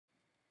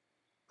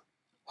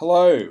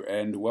Hello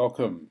and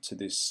welcome to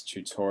this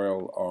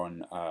tutorial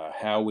on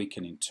how we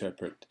can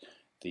interpret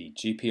the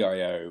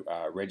GPIO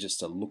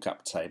register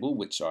lookup table,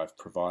 which I've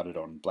provided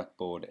on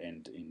Blackboard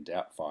and in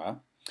Doubtfire,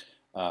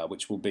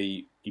 which will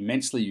be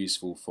immensely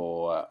useful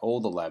for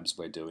all the labs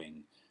we're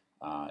doing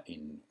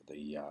in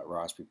the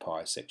Raspberry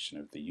Pi section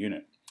of the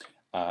unit.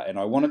 And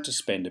I wanted to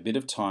spend a bit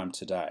of time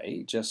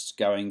today just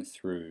going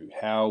through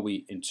how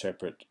we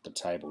interpret the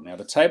table. Now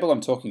the table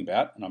I'm talking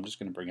about, and I'm just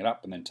going to bring it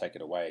up and then take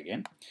it away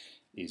again,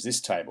 is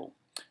this table,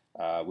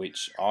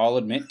 which I'll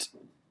admit,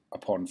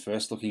 upon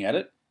first looking at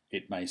it,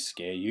 it may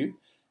scare you.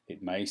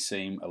 It may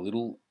seem a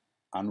little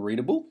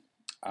unreadable,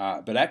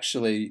 but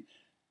actually,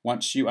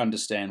 once you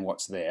understand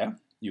what's there,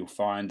 you'll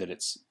find that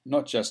it's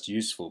not just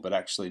useful, but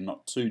actually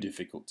not too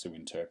difficult to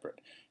interpret.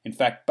 In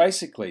fact,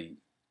 basically,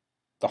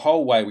 the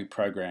whole way we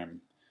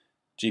program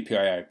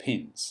GPIO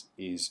pins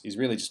is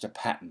really just a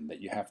pattern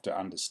that you have to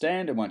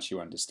understand, and once you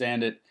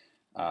understand it,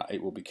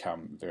 it will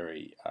become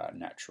very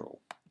natural.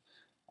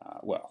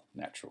 Well,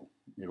 natural.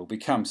 It'll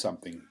become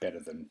something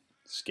better than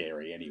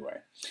scary anyway.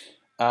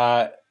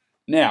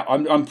 Now,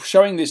 I'm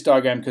showing this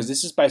diagram because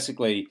this is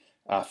basically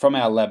from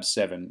our Lab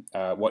 7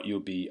 what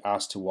you'll be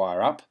asked to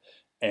wire up,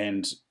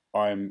 and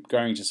I'm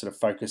going to sort of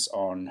focus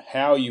on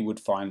how you would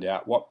find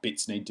out what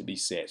bits need to be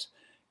set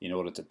in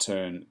order to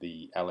turn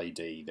the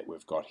LED that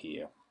we've got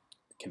here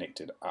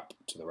connected up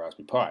to the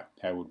Raspberry Pi.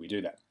 How would we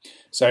do that?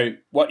 So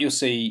what you'll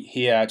see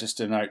here, just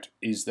a note,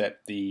 is that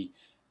the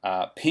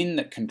pin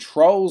that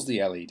controls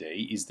the LED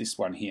is this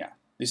one here.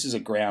 This is a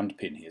ground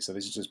pin here, so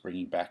this is just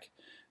bringing back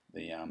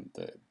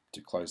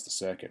to close the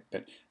circuit.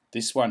 But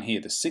this one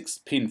here, the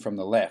 6th pin from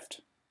the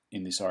left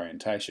in this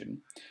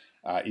orientation,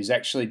 is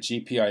actually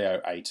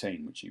GPIO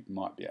 18, which you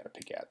might be able to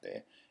pick out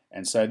there.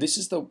 And so this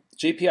is the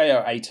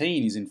GPIO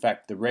 18 is in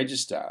fact the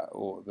register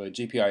or the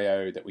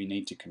GPIO that we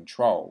need to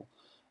control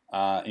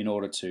in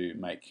order to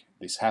make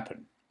this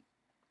happen.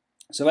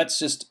 So let's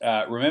just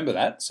remember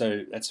that.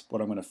 So that's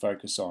what I'm going to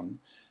focus on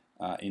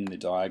in the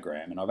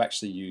diagram, and I've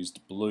actually used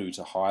blue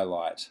to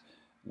highlight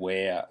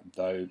where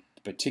the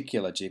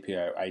particular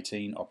GPIO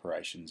 18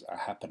 operations are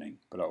happening,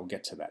 but I'll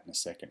get to that in a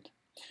second.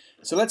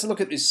 So let's look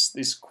at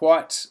this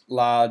quite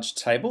large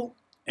table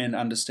and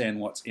understand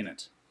what's in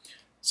it.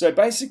 So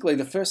basically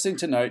the first thing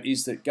to note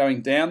is that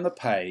going down the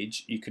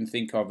page you can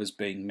think of as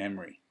being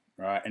memory,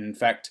 right? And in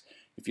fact,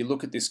 if you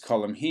look at this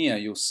column here,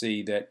 you'll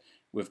see that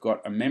we've got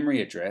a memory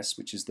address,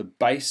 which is the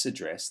base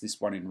address, this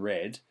one in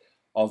red,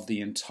 of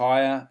the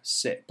entire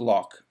set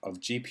block of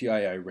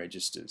GPIO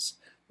registers,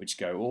 which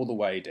go all the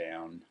way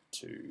down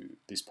to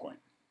this point.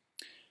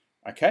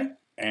 Okay,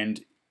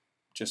 and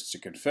just to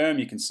confirm,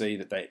 you can see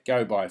that they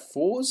go by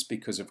 4s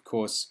because, of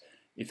course,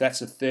 if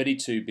that's a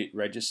 32-bit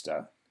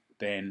register,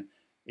 then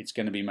it's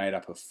going to be made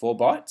up of 4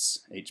 bytes.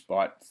 Each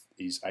byte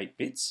is 8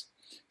 bits.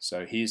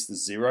 So here's the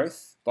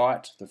 0th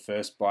byte, the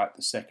 1st byte,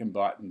 the 2nd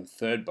byte, and the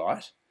 3rd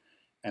byte.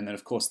 And then,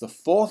 of course, the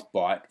 4th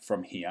byte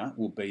from here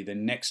will be the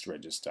next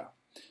register.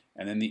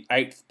 And then the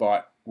 8th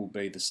byte will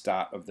be the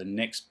start of the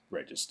next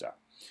register.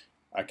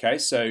 Okay,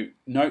 so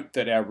note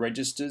that our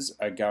registers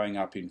are going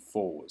up in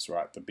 4s,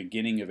 right? The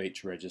beginning of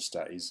each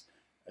register is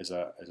as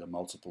a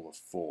multiple of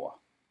 4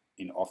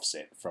 in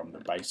offset from the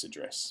base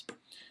address.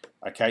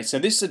 Okay, so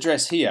this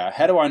address here,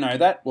 how do I know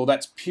that? Well,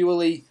 that's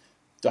purely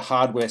the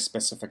hardware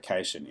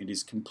specification. It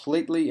is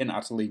completely and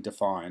utterly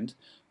defined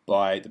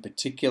by the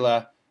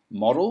particular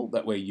model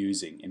that we're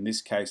using. In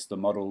this case, the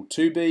Model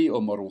 2B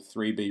or Model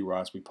 3B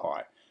Raspberry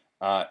Pi.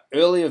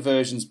 Earlier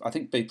versions, I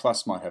think B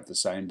Plus might have the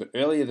same, but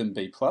earlier than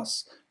B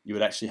Plus, you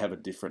would actually have a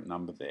different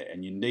number there,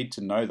 and you need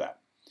to know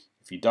that.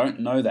 If you don't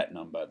know that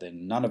number,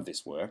 then none of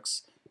this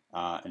works,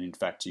 and in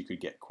fact, you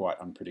could get quite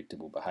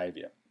unpredictable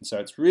behavior. So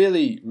it's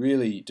really,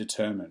 really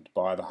determined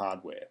by the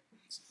hardware,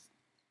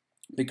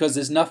 because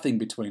there's nothing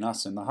between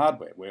us and the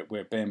hardware.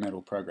 We're bare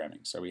metal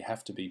programming, so we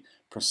have to be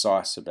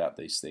precise about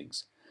these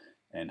things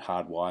and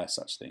hardwire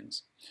such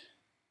things.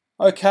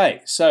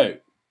 Okay, so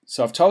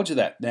I've told you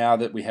that. Now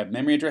that we have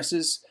memory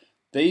addresses,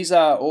 these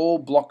are all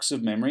blocks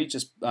of memory,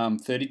 just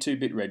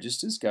 32-bit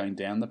registers going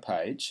down the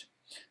page.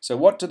 So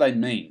what do they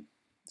mean?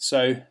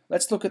 So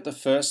let's look at the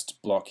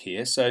first block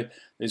here. So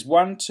there's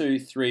 1, 2,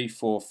 3,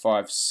 4,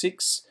 5,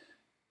 6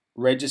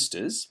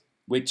 registers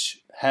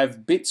which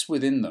have bits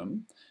within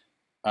them.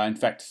 In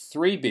fact,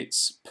 3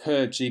 bits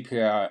per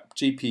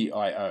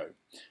GPIO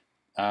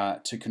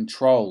to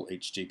control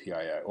each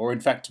GPIO, or in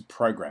fact to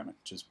program it,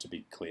 just to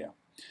be clear.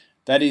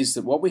 That is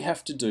that what we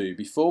have to do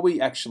before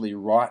we actually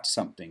write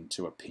something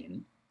to a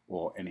pin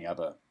or any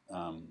other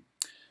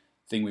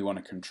thing we want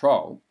to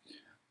control,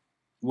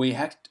 we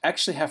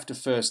actually have to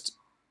first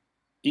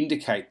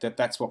indicate that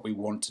that's what we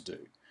want to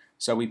do.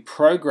 So we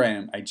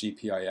program a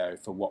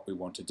GPIO for what we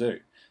want to do.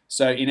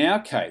 So in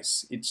our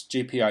case, it's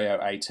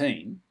GPIO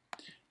 18.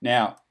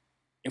 Now,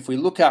 if we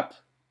look up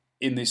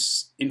in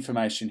this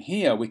information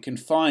here, we can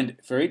find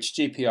for each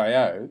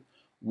GPIO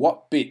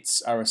what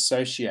bits are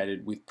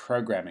associated with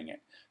programming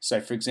it. So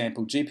for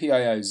example,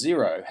 GPIO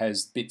 0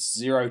 has bits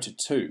 0 to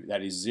 2,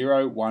 that is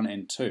 0, 1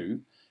 and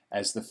 2,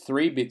 as the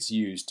 3 bits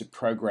used to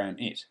program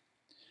it.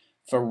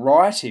 For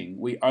writing,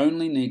 we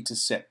only need to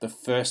set the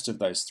first of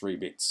those 3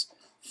 bits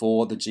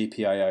for the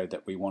GPIO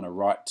that we want to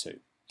write to.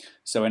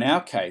 So in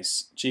our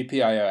case,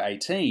 GPIO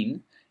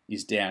 18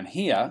 is down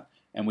here,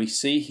 and we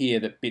see here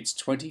that bits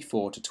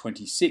 24 to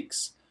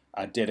 26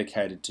 are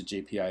dedicated to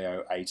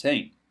GPIO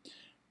 18.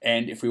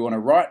 And if we want to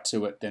write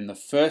to it, then the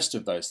first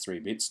of those 3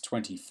 bits,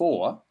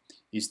 24,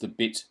 is the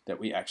bit that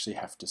we actually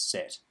have to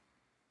set.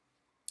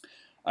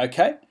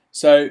 Okay,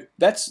 so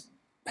that's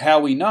how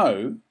we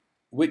know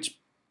which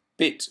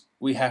bit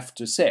we have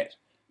to set,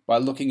 by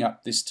looking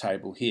up this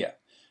table here.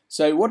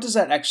 So what does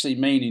that actually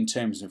mean in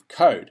terms of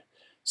code?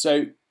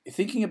 So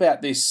thinking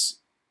about this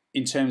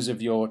in terms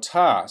of your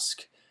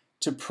task,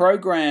 to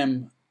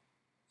program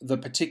the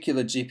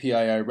particular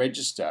GPIO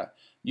register,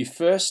 you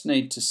first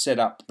need to set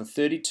up the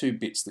 32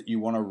 bits that you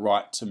want to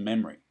write to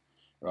memory.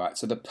 Right?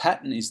 So the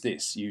pattern is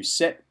this: you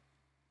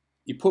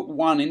put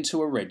 1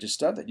 into a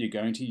register that you're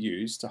going to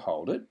use to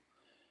hold it.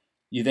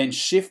 You then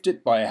shift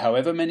it by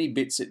however many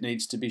bits it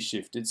needs to be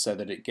shifted so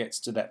that it gets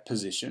to that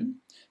position.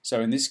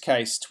 So in this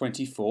case,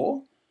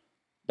 24.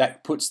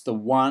 That puts the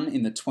 1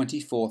 in the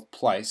 24th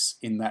place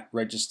in that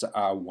register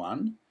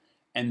R1.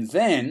 And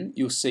then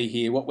you'll see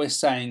here what we're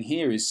saying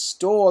here is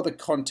store the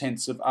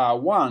contents of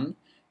R1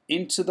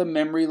 into the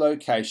memory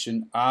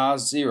location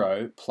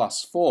R0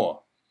 plus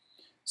 4.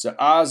 So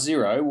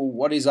R0, well,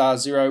 what is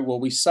R0? Well,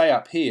 we say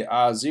up here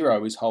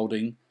R0 is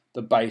holding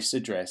the base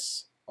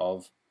address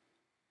of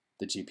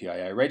the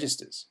GPIO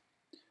registers.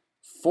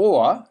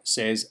 4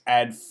 says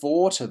add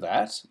 4 to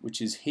that,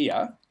 which is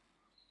here,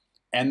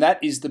 and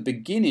that is the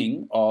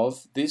beginning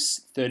of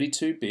this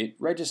 32-bit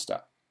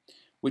register,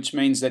 which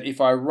means that if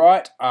I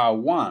write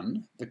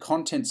R1, the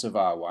contents of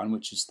R1,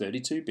 which is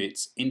 32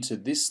 bits, into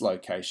this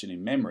location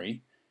in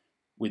memory,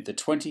 with the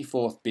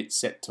 24th bit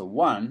set to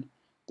 1,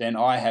 then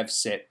I have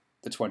set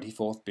the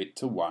 24th bit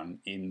to 1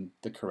 in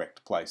the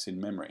correct place in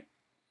memory.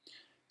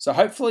 So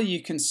hopefully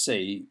you can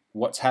see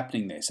what's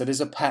happening there. So there's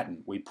a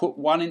pattern. We put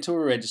 1 into a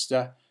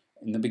register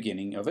in the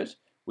beginning of it,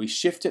 we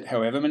shift it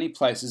however many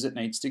places it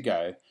needs to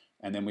go,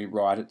 and then we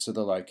write it to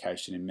the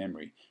location in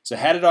memory. So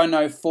how did I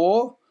know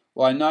 4?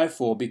 Well, I know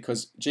 4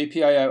 because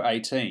GPIO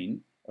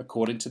 18,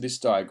 according to this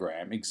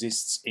diagram,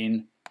 exists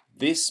in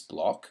this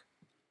block,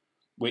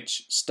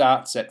 which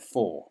starts at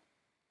 4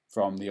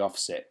 from the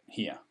offset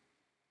here.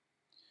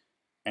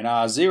 And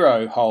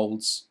R0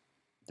 holds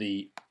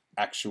the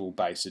actual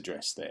base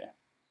address there.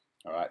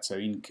 All right, so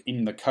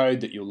in the code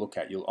that you'll look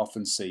at, you'll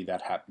often see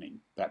that happening,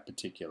 that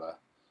particular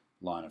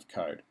line of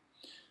code.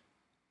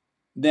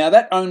 Now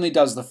that only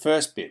does the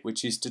first bit,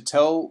 which is to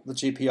tell the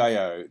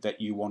GPIO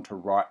that you want to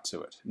write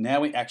to it. Now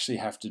we actually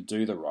have to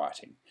do the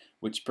writing,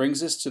 which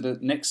brings us to the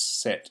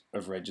next set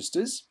of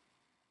registers.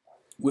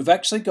 We've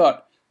actually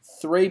got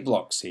 3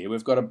 blocks here.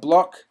 We've got a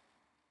block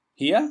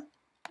here,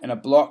 and a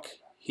block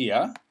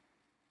here,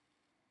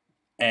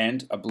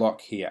 and a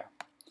block here.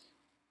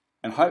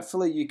 And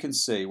hopefully you can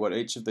see what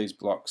each of these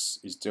blocks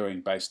is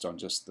doing based on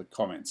just the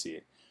comments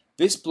here.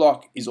 This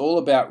block is all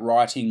about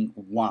writing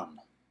 1,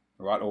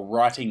 right, or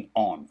writing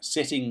on,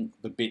 setting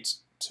the bit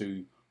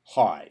to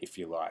high, if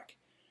you like.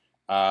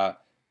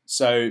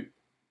 So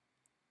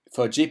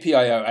for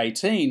GPIO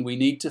 18, we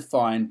need to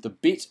find the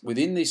bit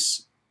within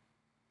this,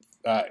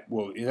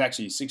 well, it's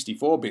actually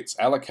 64 bits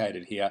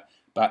allocated here,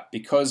 but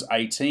because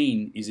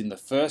 18 is in the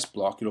first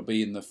block, it'll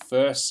be in the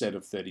first set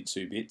of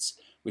 32 bits,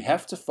 we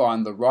have to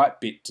find the right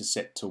bit to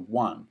set to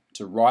 1,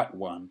 to write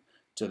 1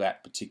 to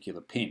that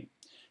particular pin.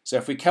 So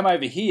if we come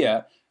over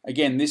here,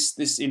 again,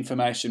 this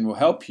information will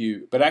help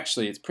you, but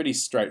actually it's pretty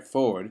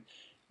straightforward.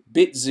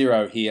 Bit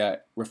 0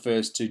 here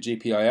refers to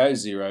GPIO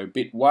 0,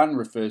 bit 1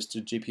 refers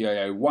to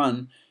GPIO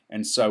 1,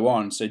 and so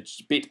on. So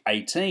bit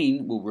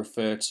 18 will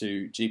refer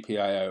to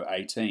GPIO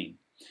 18.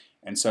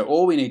 And so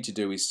all we need to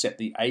do is set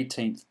the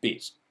 18th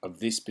bit of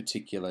this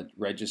particular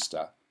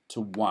register to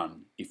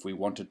 1 if we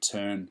want to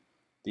turn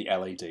the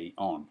LED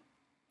on.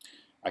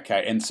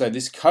 Okay, and so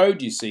this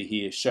code you see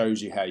here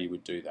shows you how you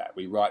would do that.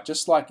 We write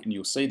just like, and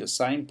you'll see the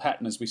same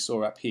pattern as we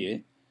saw up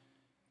here.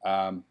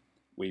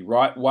 We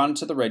write 1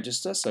 to the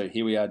register, so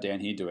here we are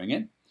down here doing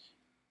it.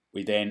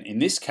 We then, in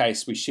this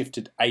case, we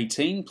shifted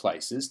 18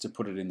 places to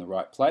put it in the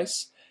right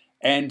place.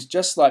 And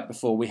just like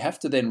before, we have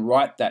to then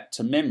write that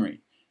to memory.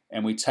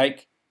 And we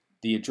take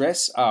the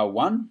address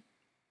R1,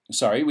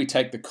 we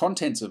take the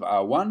contents of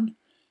R1,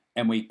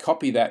 and we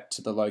copy that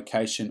to the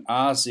location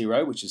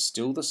R0, which is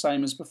still the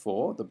same as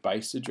before, the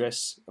base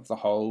address of the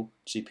whole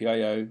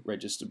GPIO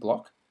register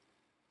block.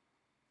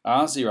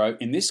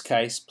 R0, in this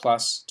case,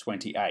 plus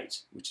 28,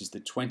 which is the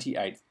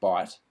 28th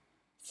byte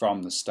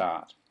from the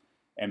start.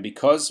 And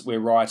because we're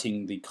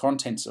writing the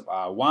contents of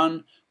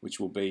R1, which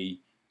will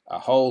be a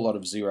whole lot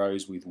of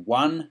zeros with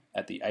 1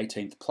 at the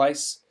 18th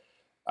place,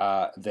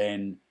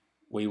 then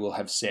we will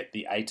have set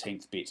the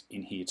 18th bit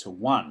in here to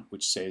 1,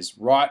 which says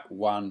write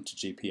 1 to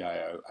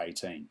GPIO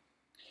 18.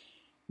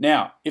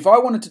 Now, if I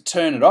wanted to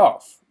turn it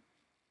off,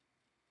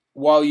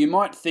 while you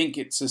might think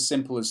it's as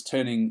simple as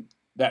turning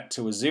that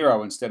to a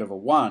 0 instead of a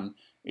 1,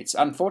 it's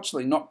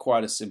unfortunately not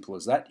quite as simple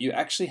as that. You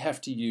actually have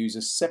to use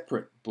a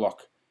separate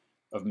block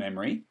of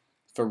memory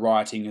for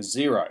writing a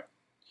 0.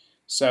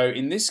 So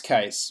in this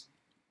case,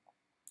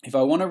 if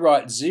I want to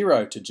write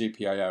 0 to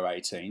GPIO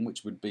 18,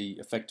 which would be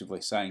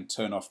effectively saying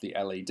turn off the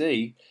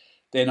LED,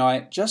 then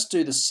I just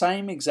do the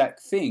same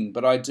exact thing,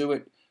 but I do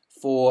it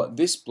for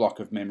this block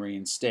of memory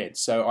instead.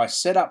 So I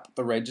set up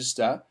the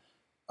register,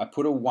 I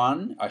put a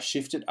 1, I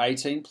shift it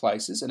 18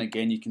 places, and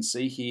again you can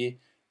see here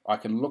I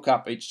can look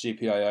up each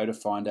GPIO to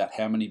find out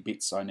how many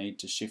bits I need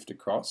to shift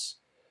across.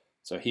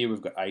 So here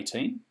we've got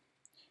 18.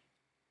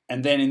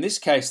 And then in this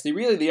case,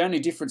 really the only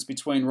difference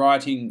between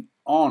writing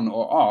on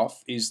or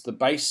off is the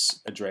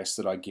base address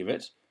that I give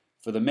it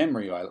for the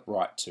memory I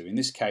write to. In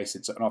this case,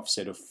 it's an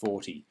offset of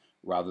 40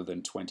 rather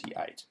than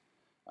 28.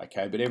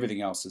 Okay, but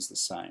everything else is the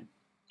same.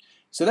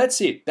 So that's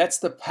it. That's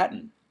the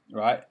pattern,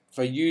 right,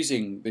 for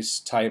using this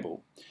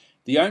table.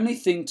 The only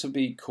thing to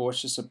be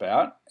cautious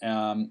about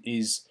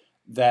is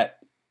that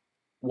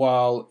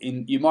while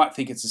you might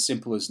think it's as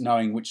simple as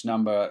knowing which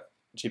number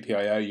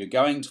GPIO you're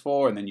going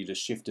for and then you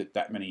just shift it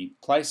that many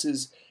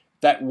places,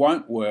 that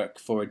won't work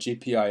for a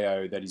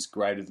GPIO that is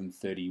greater than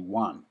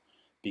 31,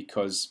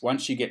 because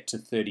once you get to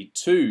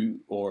 32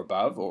 or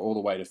above, or all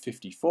the way to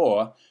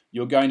 54,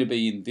 you're going to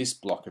be in this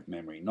block of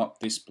memory, not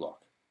this block.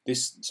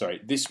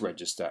 This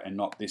register and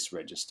not this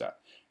register.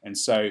 And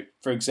so,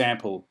 for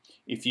example,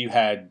 if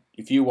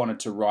you wanted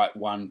to write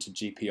 1 to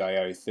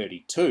GPIO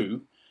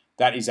 32,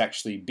 that is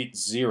actually bit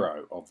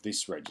 0 of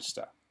this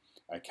register.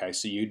 Okay,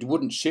 so you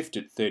wouldn't shift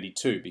it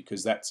 32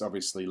 because that's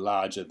obviously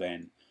larger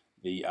than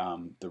the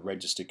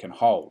register can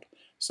hold.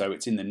 So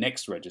it's in the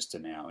next register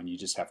now, and you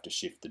just have to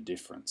shift the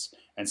difference.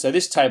 And so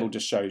this table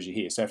just shows you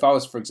here. So if I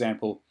was, for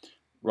example,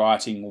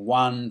 writing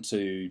 1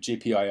 to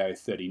GPIO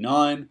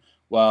 39,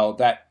 well,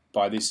 that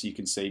by this you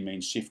can see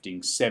means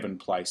shifting 7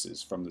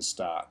 places from the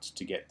start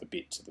to get the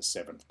bit to the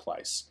 7th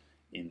place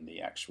in the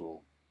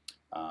actual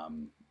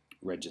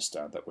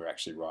register that we're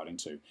actually writing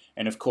to.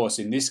 And of course,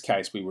 in this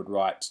case, we would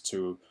write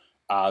to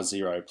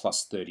R0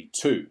 plus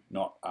 32,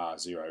 not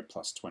R0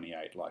 plus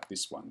 28 like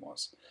this one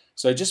was.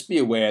 So just be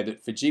aware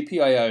that for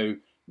GPIO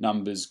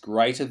numbers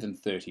greater than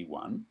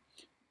 31,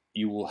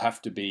 you will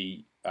have to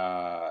take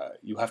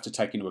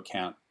into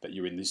account that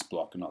you're in this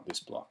block and not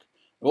this block.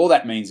 All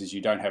that means is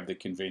you don't have the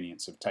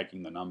convenience of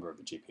taking the number of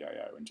the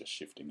GPIO and just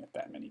shifting it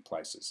that many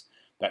places.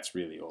 That's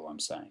really all I'm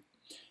saying.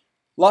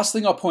 Last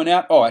thing I'll point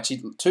out,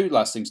 actually 2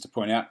 last things to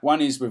point out.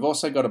 One is we've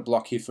also got a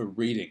block here for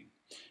reading.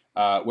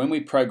 When we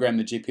program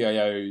the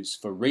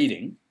GPIOs for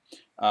reading,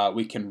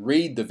 we can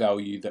read the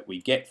value that we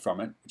get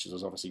from it, which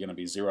is obviously going to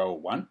be 0 or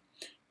 1,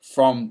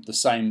 from the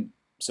same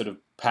sort of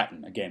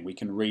pattern. Again, we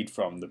can read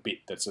from the bit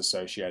that's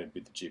associated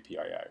with the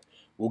GPIO.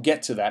 We'll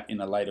get to that in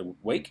a later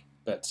week,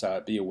 but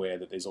be aware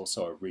that there's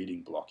also a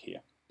reading block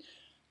here.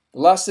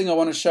 The last thing I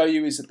want to show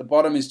you is at the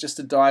bottom is just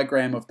a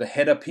diagram of the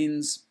header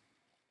pins,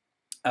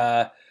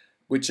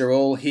 which are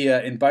all here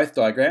in both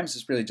diagrams.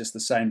 It's really just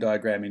the same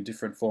diagram in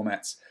different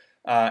formats.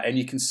 And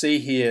you can see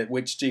here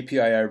which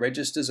GPIO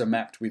registers are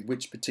mapped with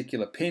which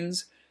particular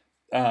pins.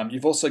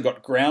 You've also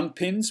got ground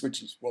pins,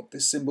 which is what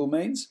this symbol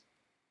means.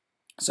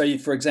 So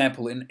for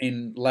example,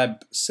 in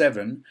Lab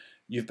 7,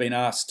 you've been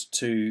asked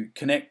to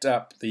connect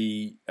up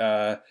the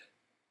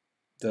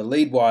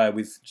lead wire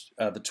with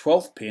the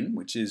 12th pin,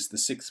 which is the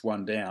 6th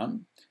one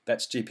down.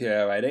 That's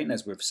GPIO 18,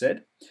 as we've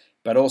said,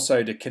 but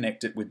also to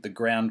connect it with the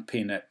ground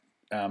pin at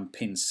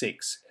pin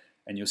 6.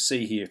 And you'll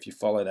see here, if you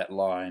follow that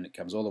line, it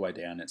comes all the way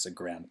down, it's a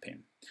ground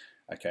pin.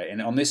 Okay,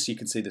 and on this you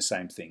can see the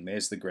same thing.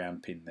 There's the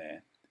ground pin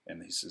there,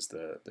 and this is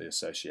the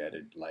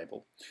associated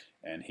label.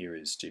 And here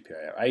is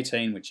GPIO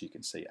 18, which you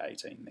can see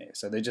 18 there.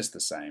 So they're just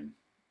the same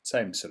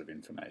sort of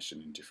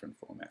information in different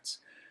formats.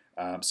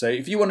 So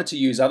if you wanted to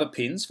use other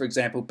pins, for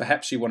example,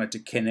 perhaps you wanted to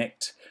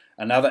connect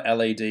another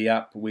LED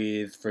up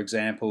with, for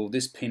example,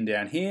 this pin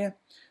down here,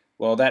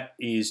 well, that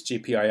is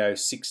GPIO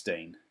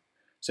 16.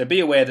 So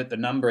be aware that the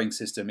numbering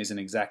system isn't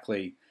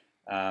exactly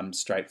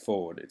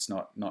straightforward. It's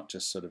not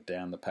just sort of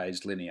down the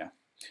page linear.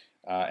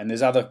 And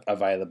there's other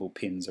available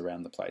pins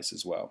around the place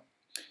as well.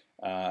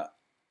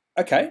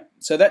 Okay,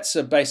 so that's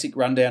a basic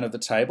rundown of the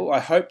table. I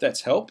hope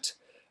that's helped.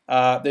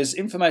 There's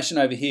information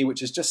over here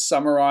which is just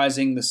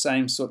summarizing the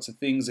same sorts of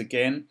things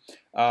again.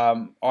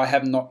 I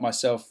have not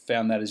myself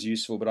found that as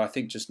useful, but I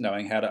think just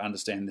knowing how to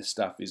understand this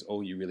stuff is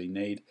all you really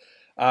need.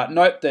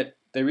 Note that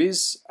there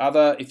is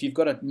if you've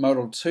got a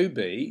model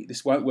 2B,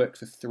 this won't work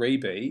for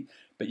 3B,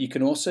 but you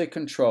can also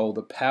control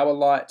the power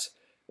light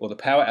or the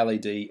power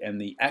LED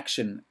and the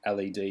action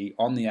LED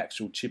on the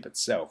actual chip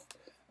itself.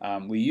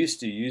 We used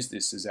to use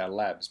this as our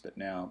labs, but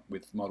now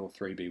with model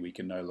 3B we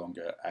can no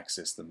longer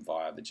access them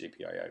via the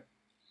GPIO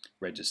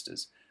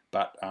registers.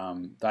 But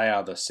they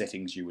are the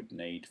settings you would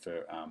need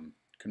for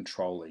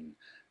controlling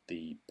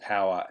the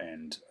power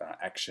and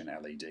action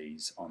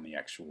LEDs on the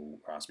actual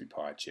Raspberry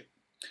Pi chip.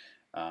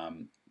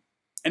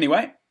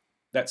 Anyway,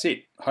 that's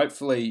it.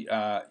 Hopefully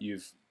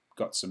you've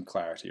got some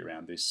clarity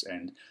around this,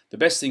 and the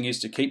best thing is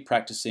to keep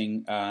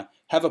practicing,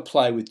 have a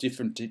play with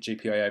different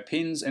GPIO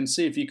pins and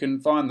see if you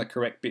can find the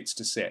correct bits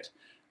to set,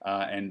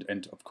 and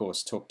of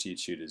course talk to your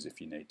tutors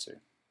if you need to.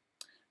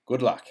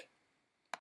 Good luck.